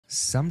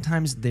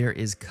Sometimes there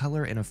is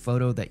color in a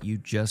photo that you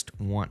just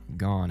want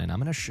gone, and I'm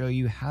going to show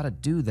you how to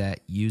do that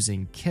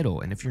using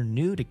Kittl. And if you're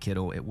new to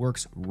Kittl, it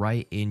works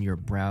right in your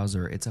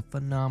browser. It's a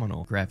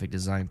phenomenal graphic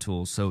design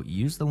tool, so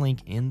use the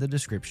link in the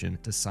description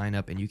to sign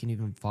up, and you can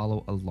even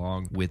follow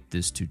along with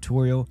this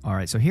tutorial. All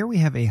right, so here we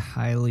have a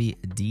highly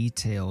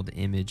detailed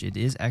image. It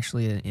is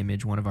actually an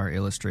image, one of our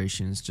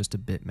illustrations, just a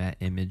bitmap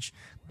image.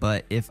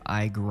 But if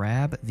I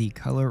grab the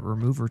color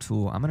remover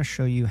tool, I'm going to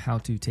show you how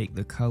to take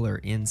the color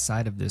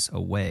inside of this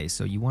away.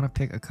 So you want to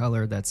pick a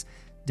color that's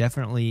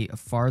definitely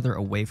farther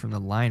away from the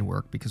line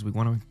work because we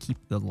want to keep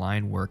the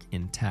line work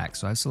intact.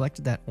 So I've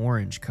selected that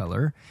orange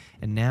color,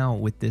 and now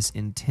with this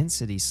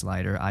intensity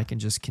slider, I can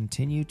just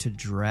continue to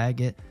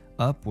drag it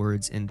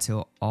upwards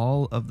until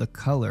all of the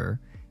color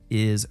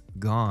is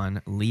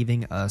gone,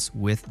 leaving us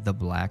with the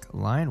black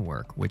line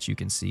work, which you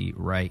can see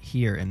right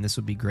here. And this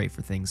would be great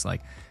for things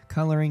like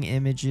coloring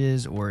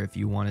images, or if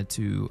you wanted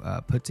to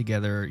put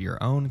together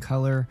your own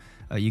color,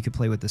 you could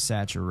play with the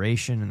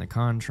saturation and the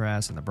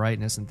contrast and the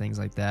brightness and things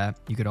like that.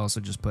 You could also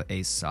just put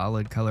a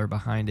solid color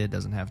behind it. It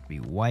doesn't have to be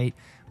white,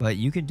 but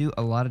you could do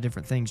a lot of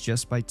different things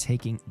just by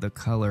taking the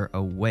color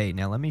away.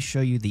 Now let me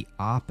show you the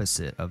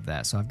opposite of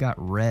that. So I've got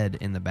red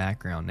in the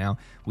background. Now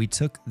we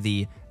took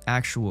the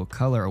actual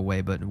color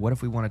away, but what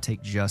if we want to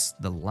take just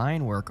the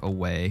line work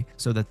away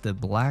so that the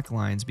black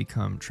lines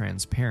become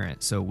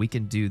transparent? So we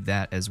can do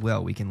that as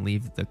well. We can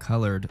leave the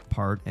colored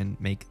part and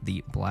make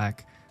the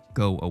black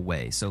go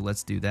away. So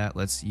let's do that.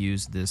 Let's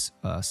use this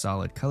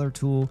solid color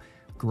tool,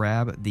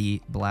 grab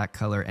the black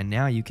color, and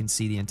now you can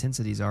see the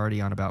intensity is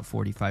already on about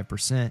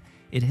 45%.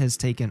 It has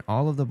taken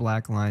all of the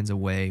black lines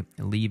away,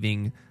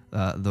 leaving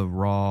the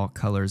raw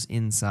colors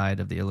inside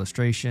of the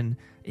illustration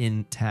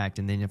intact.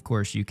 And then of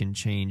course you can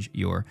change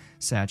your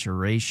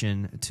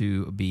saturation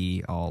to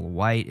be all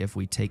white. If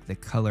we take the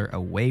color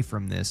away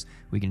from this,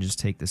 we can just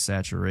take the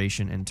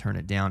saturation and turn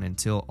it down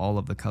until all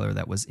of the color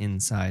that was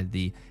inside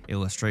the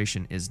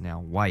illustration is now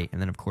white.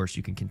 And then of course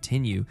you can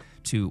continue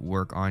to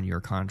work on your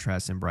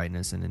contrast and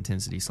brightness and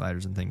intensity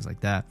sliders and things like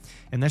that.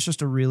 And that's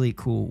just a really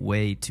cool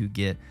way to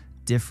get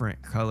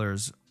different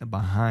colors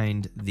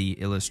behind the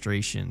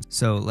illustrations.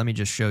 So let me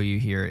just show you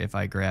here. If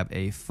I grab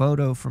a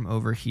photo from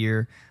over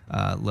here,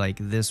 like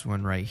this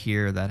one right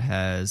here that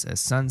has a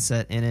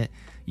sunset in it,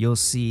 you'll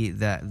see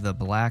that the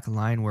black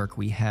line work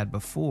we had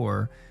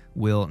before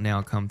will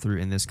now come through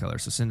in this color.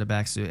 So send it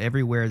back. So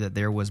everywhere that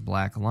there was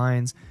black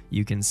lines,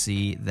 you can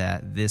see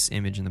that this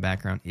image in the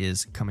background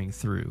is coming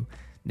through.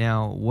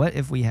 Now, what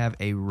if we have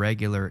a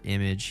regular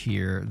image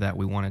here that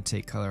we want to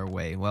take color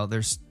away? Well,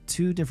 there's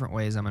two different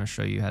ways I'm going to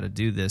show you how to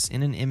do this.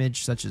 In an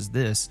image such as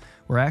this,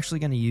 we're actually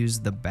going to use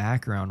the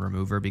background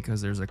remover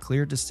because there's a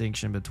clear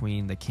distinction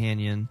between the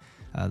canyon,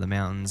 the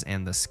mountains,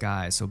 and the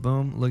sky. So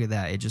boom, look at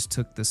that. It just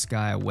took the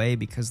sky away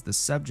because the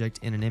subject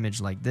in an image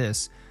like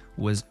this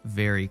was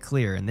very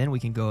clear. And then we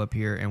can go up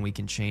here and we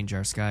can change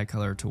our sky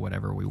color to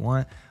whatever we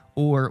want.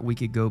 Or we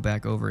could go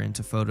back over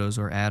into photos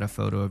or add a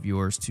photo of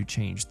yours to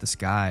change the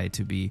sky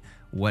to be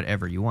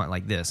whatever you want,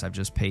 like this. I've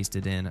just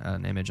pasted in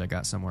an image I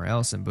got somewhere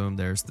else, and boom,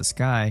 there's the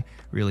sky.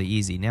 Really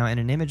easy. Now, in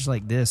an image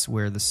like this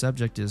where the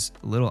subject is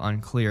a little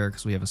unclear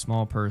because we have a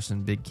small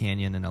person, big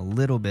canyon, and a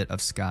little bit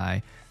of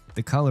sky,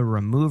 the color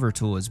remover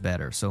tool is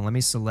better. So let me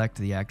select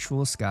the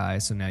actual sky.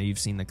 So now you've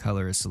seen the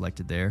color is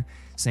selected there.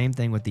 Same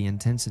thing with the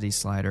intensity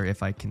slider.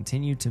 If I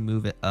continue to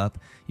move it up,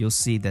 you'll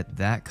see that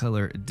that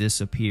color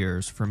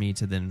disappears for me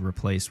to then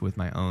replace with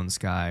my own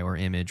sky or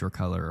image or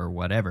color or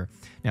whatever.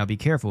 Now be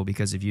careful,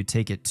 because if you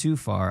take it too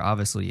far,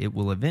 obviously it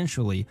will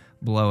eventually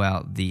blow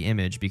out the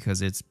image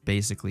because it's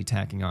basically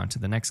tacking on to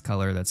the next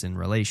color that's in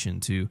relation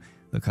to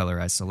the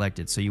color I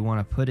selected. So you want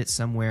to put it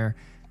somewhere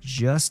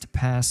just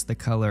past the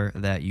color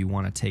that you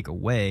want to take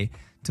away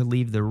to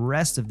leave the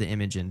rest of the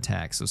image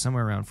intact. So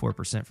somewhere around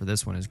 4% for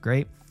this one is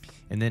great.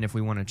 And then if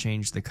we want to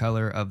change the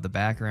color of the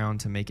background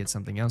to make it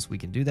something else, we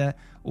can do that.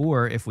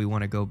 Or if we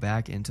want to go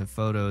back into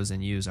photos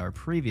and use our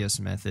previous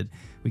method,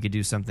 we could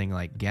do something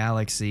like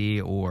galaxy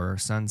or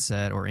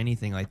sunset or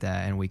anything like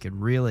that, and we could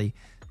really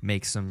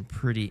make some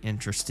pretty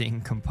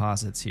interesting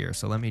composites here.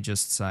 So let me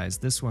just size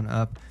this one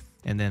up,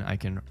 and then I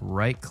can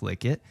right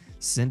click it,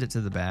 send it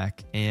to the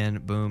back,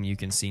 and boom, you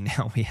can see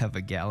now we have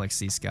a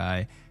galaxy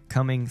sky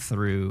coming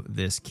through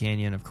this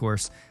canyon. Of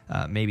course,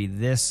 maybe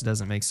this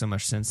doesn't make so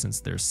much sense since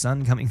there's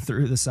sun coming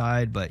through the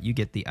side, but you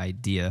get the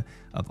idea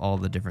of all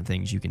the different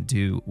things you can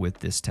do with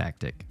this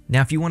tactic.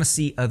 Now, if you want to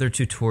see other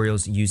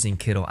tutorials using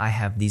Kittl, I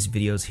have these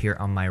videos here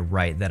on my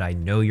right that I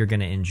know you're going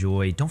to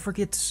enjoy. Don't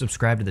forget to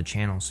subscribe to the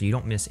channel so you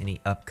don't miss any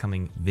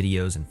upcoming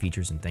videos and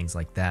features and things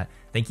like that.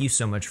 Thank you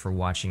so much for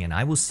watching, and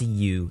I will see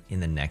you in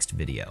the next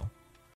video.